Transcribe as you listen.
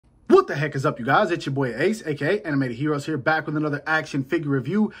the heck is up, you guys? It's your boy Ace, aka Animated Heroes, here, back with another action figure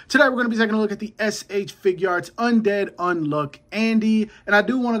review. Today we're going to be taking a look at the SH Figuarts Undead Unluck Andy, and I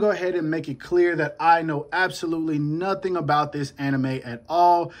do want to go ahead and make it clear that I know absolutely nothing about this anime at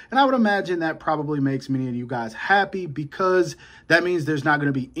all, and I would imagine that probably makes many of you guys happy because that means there's not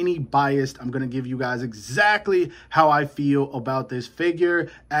going to be any bias. I'm going to give you guys exactly how I feel about this figure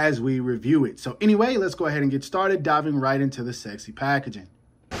as we review it. So anyway, let's go ahead and get started, diving right into the sexy packaging.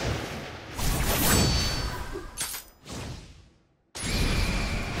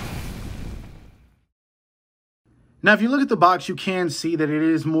 Now, if you look at the box, you can see that it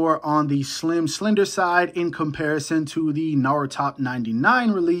is more on the slender side in comparison to the Naruto 99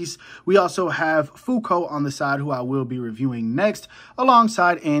 release. We also have Fuko on the side, who I will be reviewing next,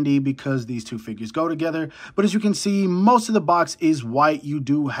 alongside Andy, because these two figures go together. But as you can see, most of the box is white. You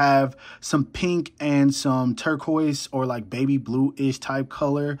do have some pink and some turquoise or like baby blue-ish type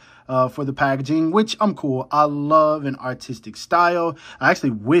color for the packaging, which I'm cool. I love an artistic style. I actually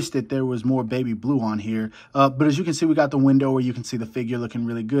wish that there was more baby blue on here. But as you can see, we got the window where you can see the figure looking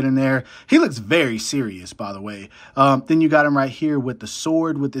really good in there. He looks very serious, by the way. Then you got him right here with the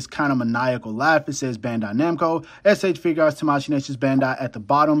sword with this kind of maniacal laugh. It says Bandai Namco, SH Figuarts, Tamashii Nations Bandai at the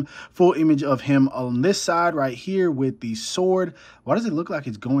bottom. Full image of him on this side right here with the sword. Why does it look like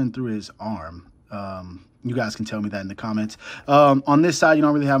it's going through his arm? You guys can tell me that in the comments. On this side, you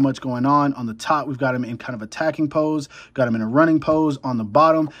don't really have much going on. On the top, we've got him in kind of attacking pose, got him in a running pose on the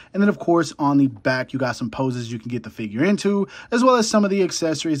bottom. And then, of course, on the back, you got some poses you can get the figure into, as well as some of the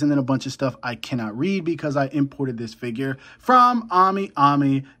accessories, and then a bunch of stuff I cannot read because I imported this figure from Ami,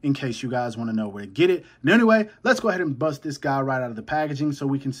 in case you guys want to know where to get it. And anyway, let's go ahead and bust this guy right out of the packaging so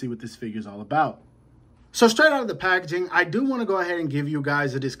we can see what this figure is all about. So straight out of the packaging, I do want to go ahead and give you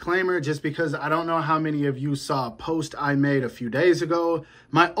guys a disclaimer just because I don't know how many of you saw a post I made a few days ago.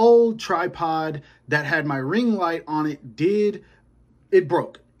 My old tripod that had my ring light on it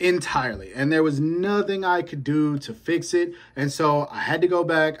broke entirely, and there was nothing I could do to fix it. And so I had to go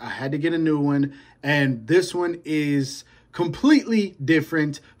back, I had to get a new one, and this one is completely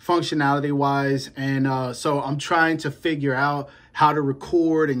different functionality wise. And so I'm trying to figure out how to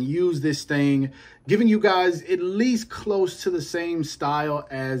record and use this thing, giving you guys at least close to the same style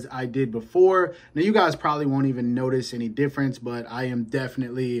as I did before. Now, you guys probably won't even notice any difference, but I am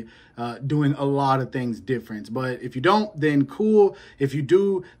definitely doing a lot of things different. But if you don't, then cool. If you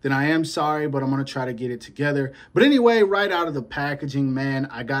do, then I am sorry, but I'm going to try to get it together. But anyway, right out of the packaging, man,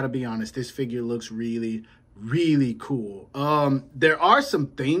 I got to be honest, this figure looks really cool. There are some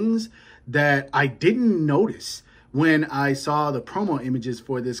things that I didn't notice when I saw the promo images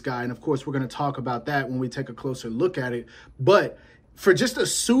for this guy. And of course, we're going to talk about that when we take a closer look at it. But for just a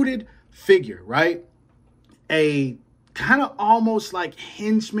suited figure, right? A kind of almost like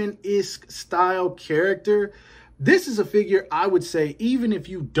henchman-esque style character. This is a figure I would say, even if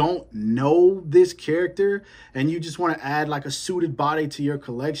you don't know this character and you just want to add like a suited body to your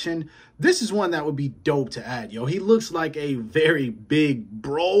collection, this is one that would be dope to add, yo. He looks like a very big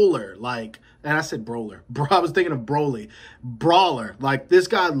brawler, and I said brawler. I was thinking of Broly. Brawler. Like, this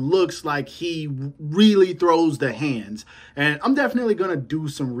guy looks like he really throws the hands. And I'm definitely going to do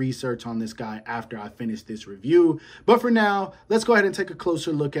some research on this guy after I finish this review. But for now, let's go ahead and take a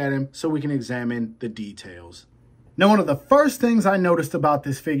closer look at him so we can examine the details. Now, one of the first things I noticed about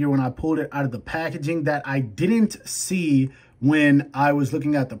this figure when I pulled it out of the packaging that I didn't see when I was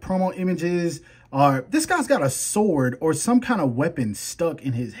looking at the promo images are this guy's got a sword or some kind of weapon stuck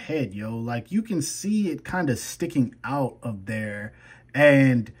in his head, yo. Like, you can see it kind of sticking out of there.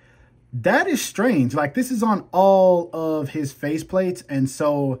 And that is strange. Like, this is on all of his faceplates. And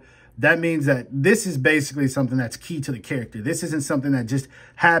so that means that this is basically something that's key to the character. This isn't something that just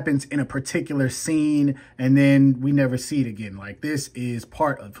happens in a particular scene and then we never see it again. Like, this is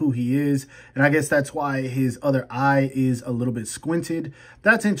part of who he is. And I guess that's why his other eye is a little bit squinted.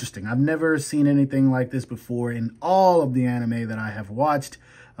 That's interesting. I've never seen anything like this before in all of the anime that I have watched.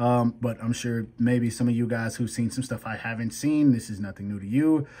 But I'm sure maybe some of you guys who've seen some stuff I haven't seen, this is nothing new to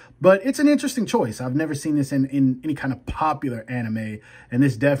you. But it's an interesting choice. I've never seen this in any kind of popular anime, and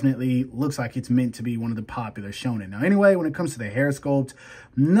this definitely looks like it's meant to be one of the popular shonen. Now, anyway, when it comes to the hair sculpt,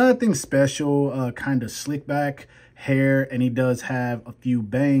 nothing special, kind of slick back hair, and he does have a few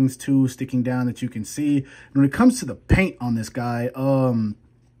bangs too sticking down that you can see. And when it comes to the paint on this guy,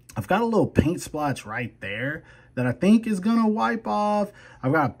 I've got a little paint splotch right there that I think is gonna wipe off.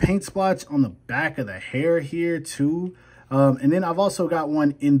 I've got a paint splotch on the back of the hair here too. And then I've also got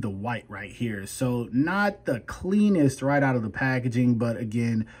one in the white right here. So not the cleanest right out of the packaging, but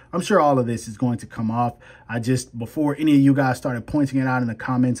again, I'm sure all of this is going to come off. I just, before any of you guys started pointing it out in the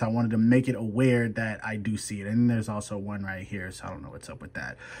comments, I wanted to make it aware that I do see it. And there's also one right here, so I don't know what's up with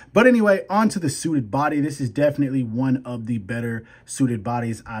that. But anyway, on to the suited body. This is definitely one of the better suited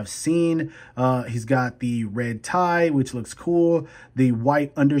bodies I've seen. He's got the red tie, which looks cool, the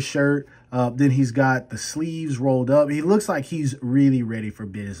white undershirt. Then he's got the sleeves rolled up. He looks like he's really ready for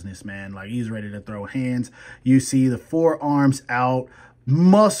business, man. Like he's ready to throw hands. You see the forearms out,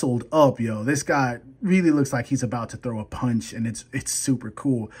 muscled up, yo. This guy really looks like he's about to throw a punch, and it's super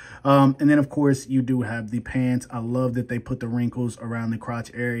cool. And then of course you do have the pants. I love that they put the wrinkles around the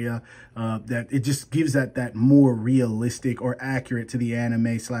crotch area. That it just gives that more realistic or accurate to the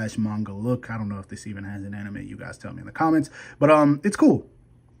anime / manga look. I don't know if this even has an anime. You guys tell me in the comments, but it's cool.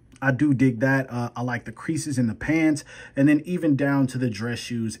 I do dig that. I like the creases in the pants, and then even down to the dress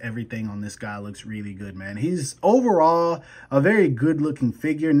shoes, everything on this guy looks really good, man. He's overall a very good looking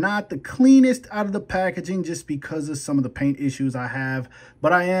figure. Not the cleanest out of the packaging just because of some of the paint issues I have,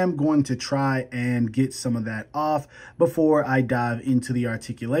 but I am going to try and get some of that off before I dive into the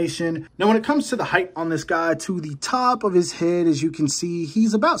articulation. Now, when it comes to the height on this guy, to the top of his head, as you can see,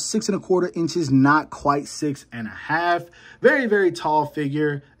 he's about 6¼ inches, not quite 6½. Very, very tall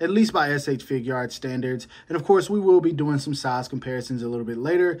figure, at least by SH Figuarts standards. And of course, we will be doing some size comparisons a little bit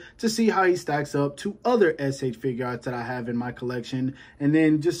later to see how he stacks up to other SH Figuarts that I have in my collection, and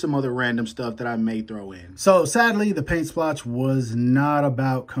then just some other random stuff that I may throw in. So sadly, the paint splotch was not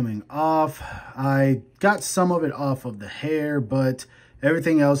about coming off. I got some of it off of the hair, but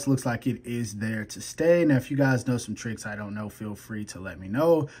everything else looks like it is there to stay. Now, if you guys know some tricks I don't know, feel free to let me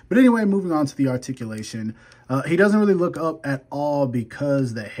know. But anyway, moving on to the articulation. He doesn't really look up at all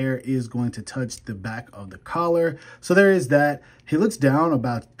because the hair is going to touch the back of the collar. So there is that. He looks down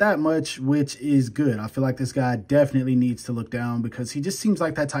about that much, which is good. I feel like this guy definitely needs to look down because he just seems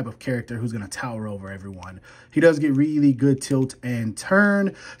like that type of character who's going to tower over everyone. He does get really good tilt and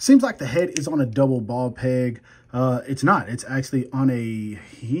turn. Seems like the head is on a double ball peg. It's not. It's actually on a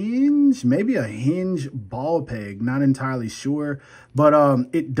hinge, maybe a hinge ball peg. Not entirely sure, but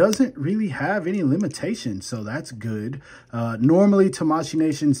it doesn't really have any limitations, so that's good. Normally, Tamashii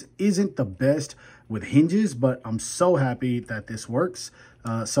Nations isn't the best with hinges, but I'm so happy that this works.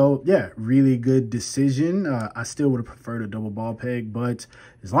 So yeah, really good decision. I still would have preferred a double ball peg, but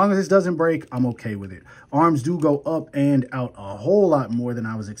as long as this doesn't break, I'm okay with it. Arms do go up and out a whole lot more than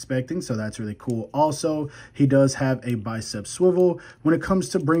I was expecting, so that's really cool. Also, he does have a bicep swivel. When it comes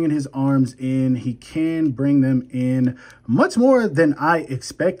to bringing his arms in, he can bring them in much more than I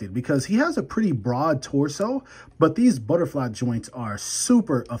expected because he has a pretty broad torso, but these butterfly joints are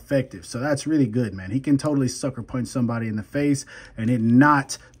super effective, so that's really good, man. He can totally sucker punch somebody in the face and it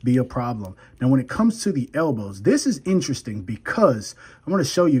not be a problem. Now, when it comes to the elbows, this is interesting because I'm going to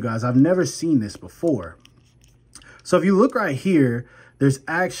show you guys. I've never seen this before. So if you look right here, there's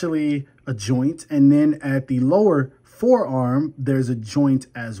actually a joint, and then at the lower forearm, there's a joint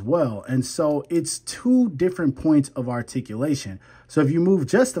as well. And so it's two different points of articulation. So if you move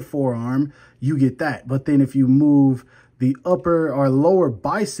just the forearm, you get that. But then if you move the upper or lower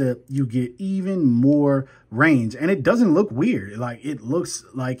bicep, you get even more range, and it doesn't look weird. Like, it looks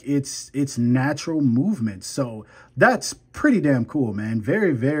like it's natural movement. So that's pretty damn cool, man.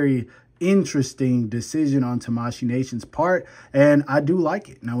 Very, very interesting decision on Tamashii Nation's part, and I do like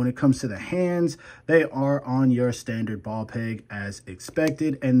it. Now, when it comes to the hands, they are on your standard ball peg as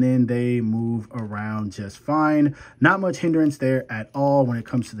expected, and then they move around just fine. Not much hindrance there at all. When it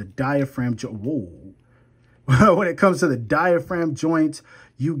comes to the diaphragm, when it comes to the diaphragm joint,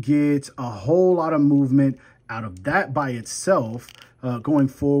 you get a whole lot of movement out of that by itself. Going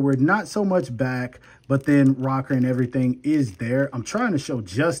forward, not so much back, but then rocker and everything is there. I'm trying to show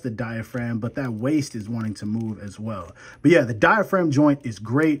just the diaphragm, but that waist is wanting to move as well. But yeah, the diaphragm joint is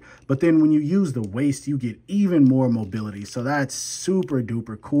great, but then when you use the waist, you get even more mobility. So that's super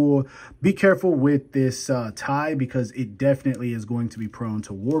duper cool. Be careful with this tie because it definitely is going to be prone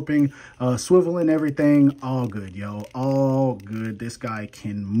to warping. Swivel and everything, all good, yo, all good. This guy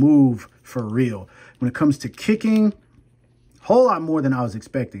can move for real. When it comes to kicking, whole lot more than I was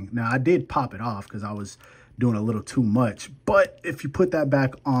expecting. Now, I did pop it off because I was doing a little too much. But if you put that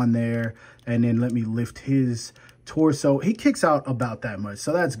back on there and then let me lift his torso, he kicks out about that much.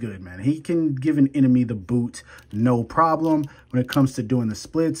 So that's good, man. He can give an enemy the boot, no problem. When it comes to doing the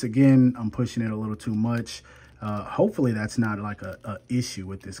splits, again, I'm pushing it a little too much. Hopefully that's not like a issue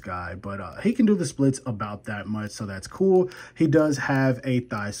with this guy, but he can do the splits about that much, so that's cool. He does have a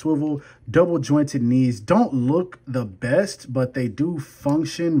thigh swivel. Double jointed knees don't look the best, but they do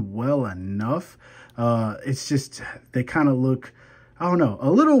function well enough. It's just, they kind of look, I don't know, a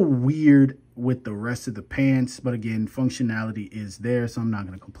little weird with the rest of the pants, but again, functionality is there, so I'm not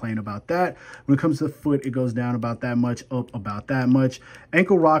going to complain about that. When it comes to the foot, it goes down about that much, up about that much.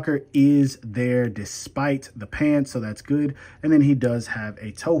 Ankle rocker is there despite the pants, so that's good. And then he does have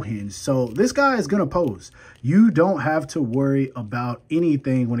a toe hinge, so this guy is going to pose. You don't have to worry about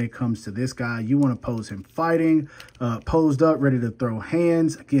anything when it comes to this guy. You want to pose him fighting, posed up, ready to throw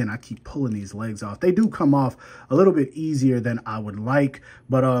hands. Again, I keep pulling these legs off. They do come off a little bit easier than I would like,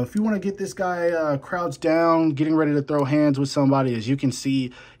 but if you want to get this guy crouched down, getting ready to throw hands with somebody, as you can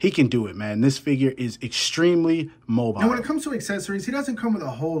see, he can do it, man. This figure is extremely mobile. And when it comes to accessories, he doesn't come with a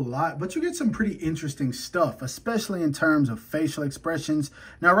whole lot, but you get some pretty interesting stuff, especially in terms of facial expressions.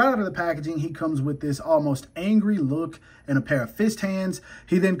 Now, right out of the packaging, he comes with this almost angry look and a pair of fist hands.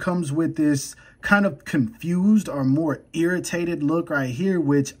 He then comes with this kind of confused or more irritated look right here,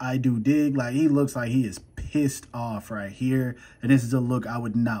 which I do dig. Like, he looks like he is pissed off right here, and this is a look I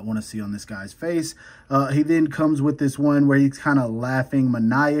would not want to see on this guy's face. He then comes with this one where he's kind of laughing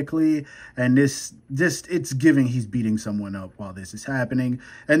maniacally, and this just, it's giving he's beating someone up while this is happening.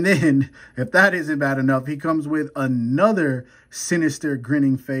 And then, if that isn't bad enough, he comes with another sinister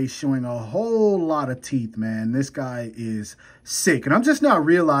grinning face showing a whole lot of teeth, man. This guy is sick, and I'm just now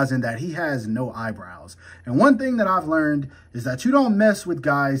realizing that he has no eyebrows. And one thing that I've learned is that you don't mess with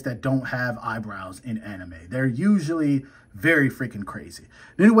guys that don't have eyebrows in anime. They're usually very freaking crazy.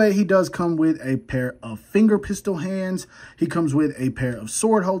 Anyway, he does come with a pair of finger pistol hands. He comes with a pair of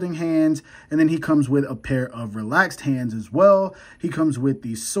sword holding hands, and then he comes with a pair of relaxed hands as well. He comes with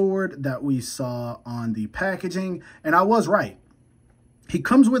the sword that we saw on the packaging, and I was right. He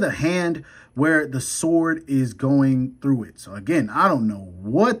comes with a hand where the sword is going through it. So again, I don't know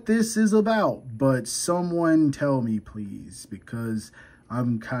what this is about, but someone tell me, please, because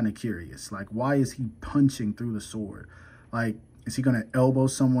I'm kind of curious. Like, why is he punching through the sword? Like, is he going to elbow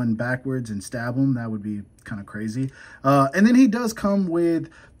someone backwards and stab him? That would be kind of crazy. And then he does come with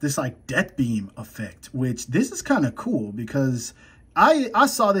this like death beam effect, which this is kind of cool because I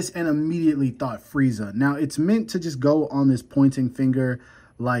saw this and immediately thought Frieza. Now, it's meant to just go on this pointing finger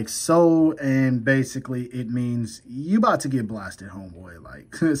like so, and basically it means you about to get blasted, homeboy.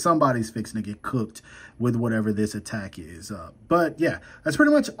 Like, somebody's fixing to get cooked with whatever this attack is. But yeah, that's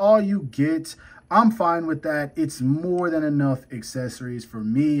pretty much all you get. I'm fine with that. It's more than enough accessories for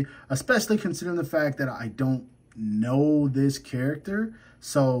me, especially considering the fact that I don't know this character.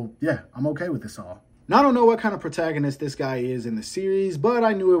 So yeah, I'm okay with this all. Now, I don't know what kind of protagonist this guy is in the series, but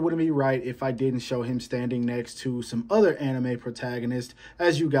I knew it wouldn't be right if I didn't show him standing next to some other anime protagonists,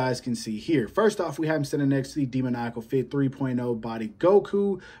 as you guys can see here. First off, we have him standing next to the Demoniacal Fit 3.0 Body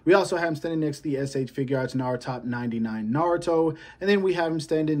Goku. We also have him standing next to the SH Figuarts Naruto 99 Naruto. And then we have him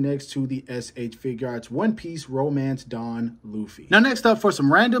standing next to the SH Figuarts One Piece Romance Dawn Luffy. Now, next up for some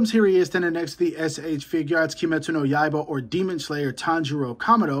randoms, here he is standing next to the SH Figuarts Kimetsu no Yaiba or Demon Slayer Tanjiro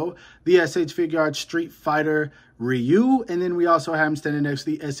Kamado, the SH Figuarts Street Fighter Ryu, and then we also have him standing next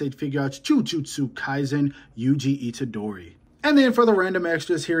to the SH Figuarts Jujutsu Kaisen Yuji Itadori. And then for the random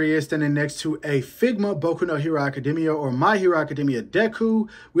extras, here he is standing next to a Figma Boku no Hero Academia or My Hero Academia Deku.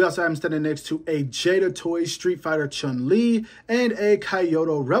 We also have him standing next to a Jada Toys Street Fighter Chun-Li and a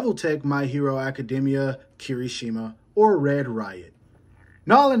Kyoto Revoltech My Hero Academia Kirishima or Red Riot.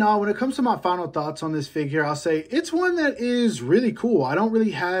 Now, all in all, when it comes to my final thoughts on this figure, I'll say it's one that is really cool. I don't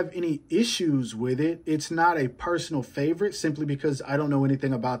really have any issues with it. It's not a personal favorite simply because I don't know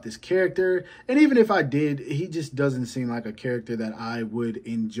anything about this character. And even if I did, he just doesn't seem like a character that I would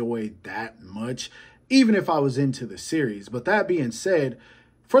enjoy that much, even if I was into the series. But that being said,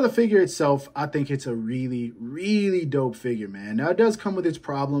 for the figure itself, I think it's a really, really dope figure, man. Now, it does come with its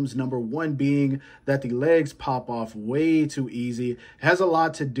problems. Number one being that the legs pop off way too easy. It has a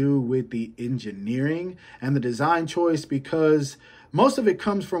lot to do with the engineering and the design choice because most of it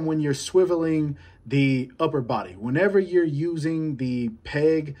comes from when you're swiveling the upper body. Whenever you're using the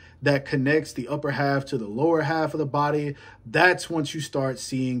peg that connects the upper half to the lower half of the body, that's once you start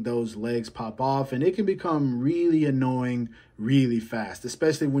seeing those legs pop off, and it can become really annoying really fast,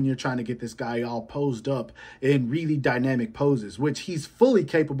 especially when you're trying to get this guy all posed up in really dynamic poses, which he's fully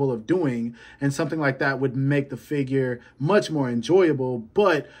capable of doing, and something like that would make the figure much more enjoyable.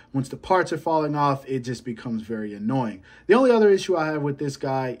 But once the parts are falling off, it just becomes very annoying. The only other issue I have with this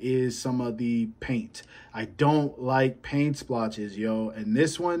guy is some of the paint paint. I don't like paint splotches, yo. And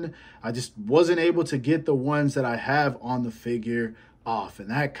this one, I just wasn't able to get the ones that I have on the figure off, and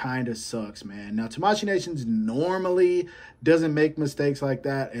that kind of sucks, man. Now, Tamashii Nations normally doesn't make mistakes like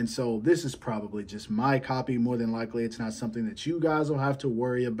that, and so this is probably just my copy. More than likely, it's not something that you guys will have to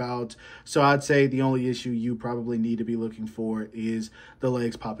worry about. So I'd say the only issue you probably need to be looking for is the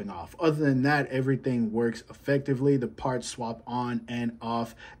legs popping off. Other than that, everything works effectively. The parts swap on and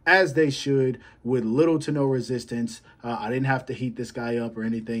off as they should with little to no resistance. I didn't have to heat this guy up or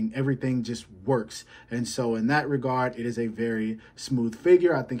anything. Everything just works, and so in that regard, it is a very smooth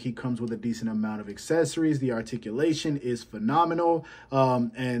figure. I think he comes with a decent amount of accessories. The articulation is phenomenal,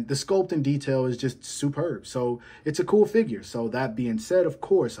 and the sculpt and detail is just superb. So it's a cool figure. So that being said, of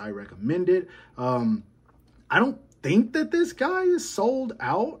course, I recommend it. I don't think that this guy is sold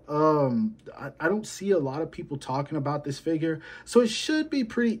out. I don't see a lot of people talking about this figure, so it should be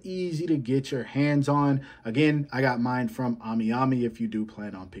pretty easy to get your hands on. Again, I got mine from Ami if you do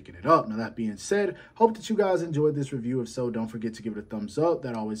plan on picking it up. Now, that being said, hope that you guys enjoyed this review. If so, don't forget to give it a thumbs up.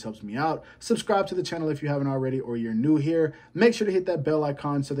 That always helps me out. Subscribe to the channel if you haven't already or you're new here. Make sure to hit that bell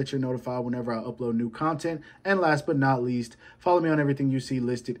icon so that you're notified whenever I upload new content. And last but not least, follow me on everything you see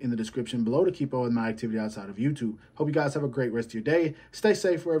listed in the description below to keep up with my activity outside of YouTube. Hope you guys have a great rest of your day. Stay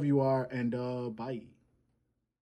safe wherever you are, and bye.